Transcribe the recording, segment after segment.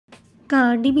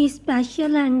Cardi B's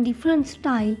special and different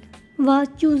style was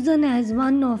chosen as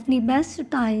one of the best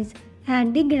styles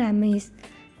at the Grammys.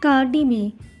 Cardi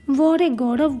B wore a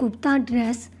Gaurav Gupta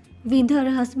dress with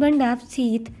her husband F.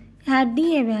 at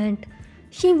the event.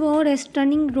 She wore a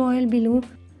stunning royal blue,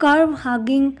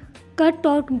 curve-hugging,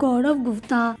 cut-out Gaurav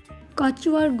Gupta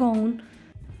couture gown.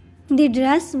 The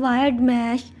dress wide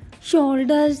mesh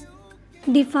shoulders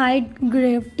defied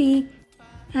gravity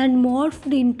and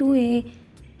morphed into a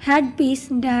headpiece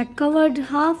that covered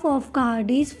half of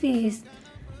Cardi's face.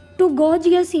 To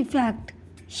gorgeous effect,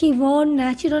 she wore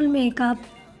natural makeup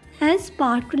and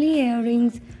sparkly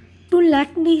earrings to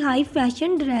let the high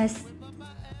fashion dress.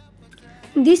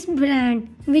 This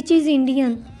brand, which is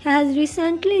Indian, has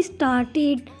recently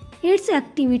started its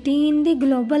activity in the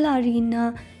global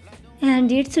arena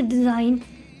and its design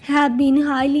have been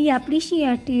highly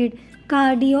appreciated.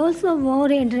 Cardi also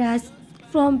wore a dress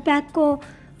from Paco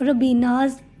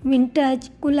Rabanne's vintage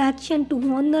collection to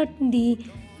honor the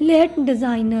late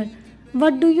designer.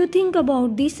 What do you think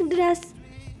about this dress?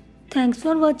 Thanks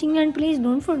for watching and please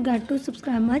don't forget to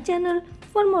subscribe my channel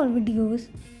for more videos.